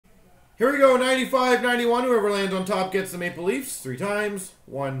Here we go, 95-91. Whoever lands on top gets the Maple Leafs 3 times.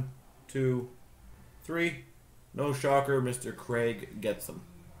 1, 2, 3. No shocker, Mr. Craig gets them.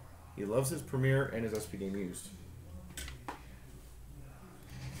 He loves his Premier and his SP game used.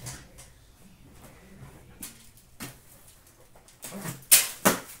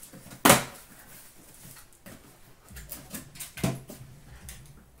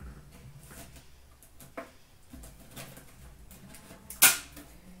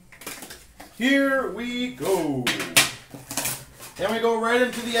 Here we go. Then we go right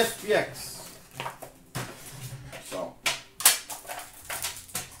into the SPX. So.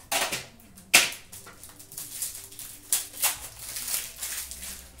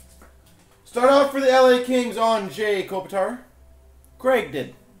 Start off for the LA Kings on Jay Kopitar. Craig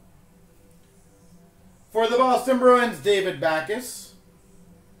did. For the Boston Bruins, David Backes.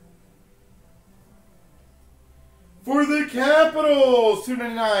 For the Capitals,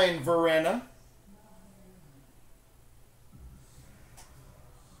 $2.99, Verena.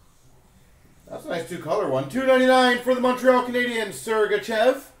 That's a nice two-color one. $2.99 for the Montreal Canadiens,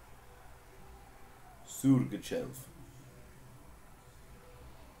 Sergachev.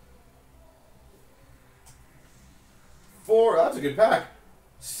 That's a good pack.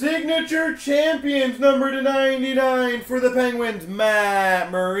 Signature Champions, number /99 for the Penguins, Matt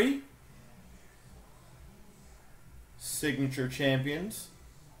Murray. Signature Champions,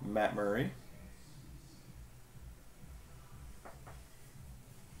 Matt Murray.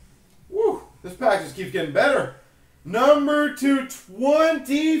 Woo! This pack just keeps getting better. Number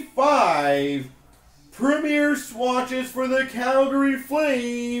 /225, Premier Swatches for the Calgary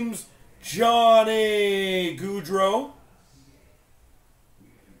Flames, Johnny Gaudreau.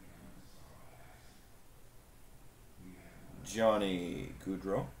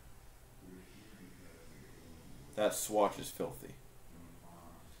 That swatch is filthy.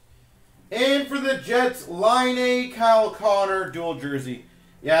 And for the Jets, Line A, Kyle Connor, dual jersey.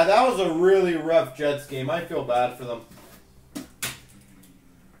 Yeah, that was a really rough Jets game. I feel bad for them.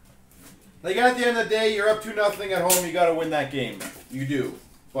 Like, at the end of the day, you're up 2-0 at home. You got to win that game. You do.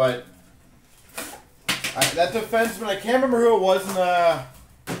 But that defenseman, I can't remember who it was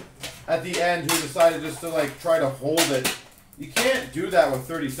at the end who decided just to, like, try to hold it. You can't do that with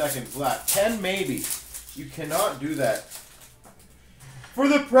 30 seconds left. 10 maybe. You cannot do that. For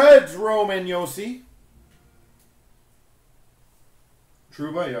the Preds, Roman Josi.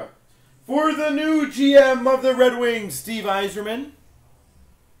 Trouba, yeah. For the new GM of the Red Wings, Steve Yzerman.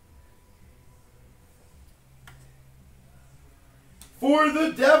 For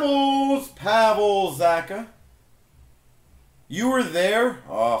the Devils, Pavel Zacha. You were there?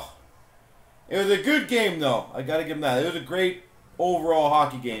 Oh. It was a good game, though. I got to give him that. It was a great overall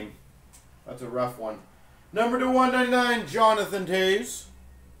hockey game. That's a rough one. Number /199, Jonathan Toews.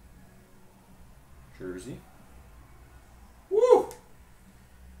 Jersey. Woo!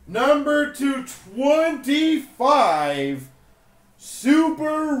 Number /225,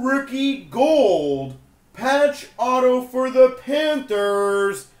 Super Rookie Gold. Patch auto for the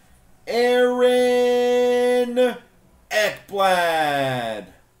Panthers, Aaron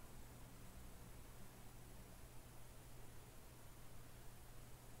Ekblad.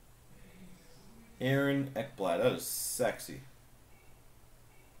 Aaron Ekblad. That is sexy.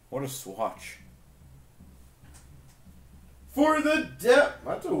 What a swatch. For the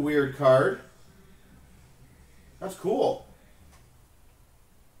that's a weird card. That's cool.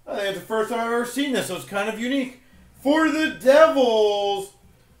 I think it's the first time I've ever seen this, so it's kind of unique. For the Devils,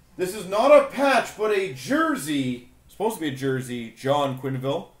 this is not a patch, but a jersey. It's supposed to be a jersey, John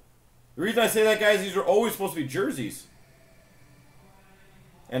Quenneville. The reason I say that, guys, these are always supposed to be jerseys.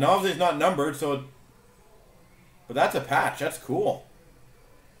 And obviously it's not numbered, so... But that's a patch. That's cool.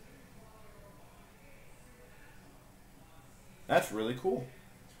 That's really cool.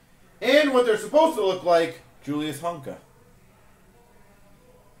 And what they're supposed to look like, Julius Honka.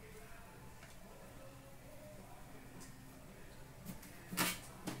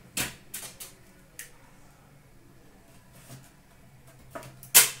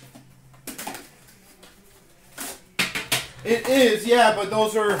 It is, yeah, but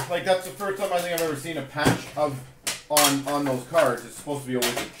those are, like, that's the first time I think I've ever seen a patch of on those cards. It's supposed to be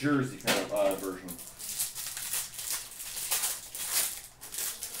always a jersey kind of version.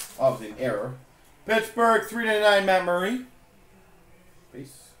 Obviously an error. Pittsburgh, $3.99, Matt Murray.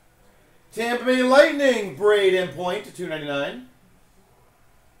 Peace. Tampa Bay Lightning, Braden Point to $2.99.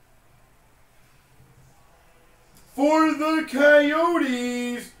 For the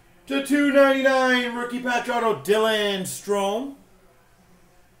Coyotes, to $2.99, rookie patch auto, Dylan Strome.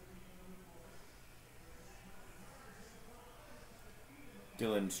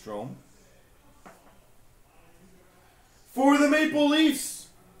 For the Maple Leafs,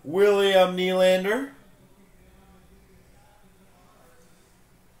 William Nylander.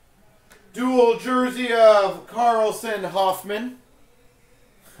 Dual jersey of Carlson Hoffman.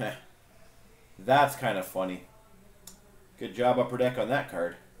 That's kind of funny. Good job, Upper Deck, on that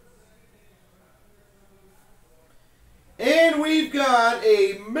card. And we've got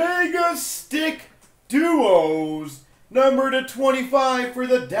a Mega Stick Duos, number /25 for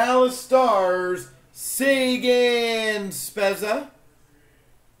the Dallas Stars, Sagan Spezza.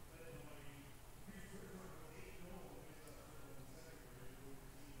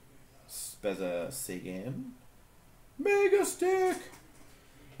 Spezza Sagan. Mega Stick.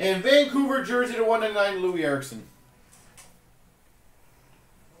 And Vancouver jersey /199, Louis Eriksson.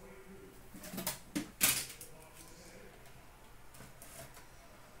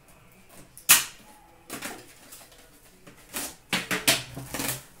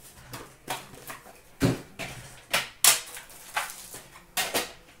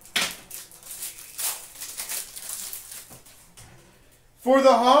 For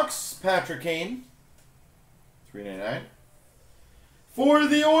the Hawks, Patrick Kane, $3.99. For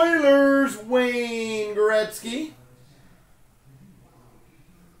the Oilers, Wayne Gretzky.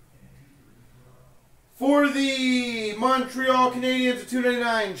 For the Montreal Canadiens at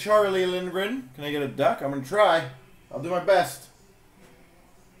 $2.99, Charlie Lindgren. Can I get a duck? I'm going to try. I'll do my best.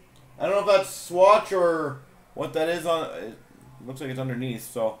 I don't know if that's swatch or what that is on. It looks like it's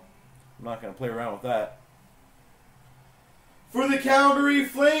underneath, so I'm not going to play around with that. For the Calgary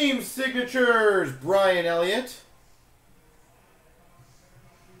Flames signatures, Brian Elliott.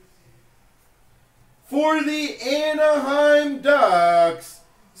 For the Anaheim Ducks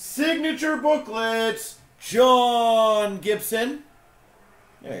signature booklets, John Gibson.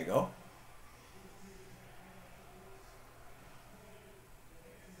 There you go.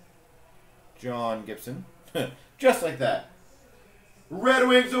 John Gibson. Just like that. Red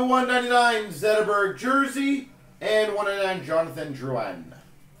Wings /199 Zetterberg jersey. And /199 Jonathan Drouin.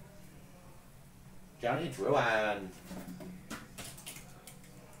 Johnny Drouin.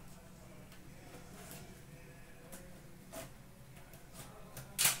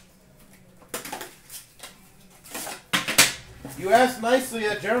 You asked nicely,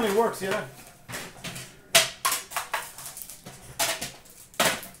 that generally works, yeah.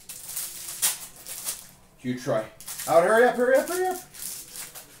 You try. Out, hurry up, hurry up, hurry up.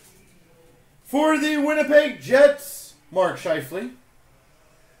 For the Winnipeg Jets, Mark Scheifele.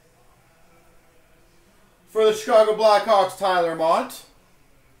 For the Chicago Blackhawks, Tyler Mott.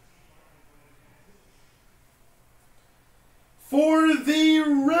 For the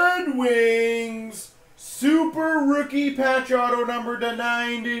Red Wings, Super Rookie Patch Auto number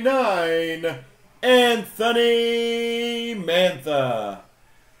 /99, Anthony Mantha.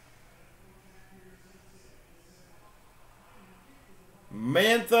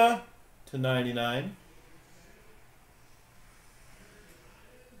 Mantha /99.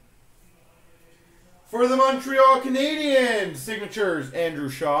 For the Montreal Canadiens, signatures, Andrew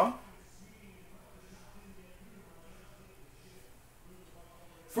Shaw.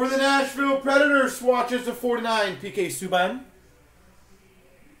 For the Nashville Predators, swatches /49, PK Subban.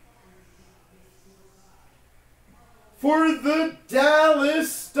 For the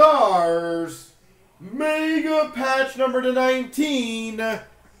Dallas Stars, Mega Patch number /19,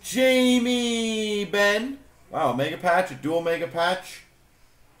 Jamie Benn. Wow, Mega Patch, a dual Mega Patch.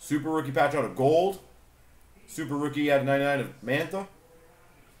 Super Rookie Patch out of gold. Super Rookie out of /99 of Mantha.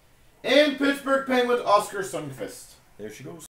 And Pittsburgh Penguins, Oscar Sundqvist. There she goes.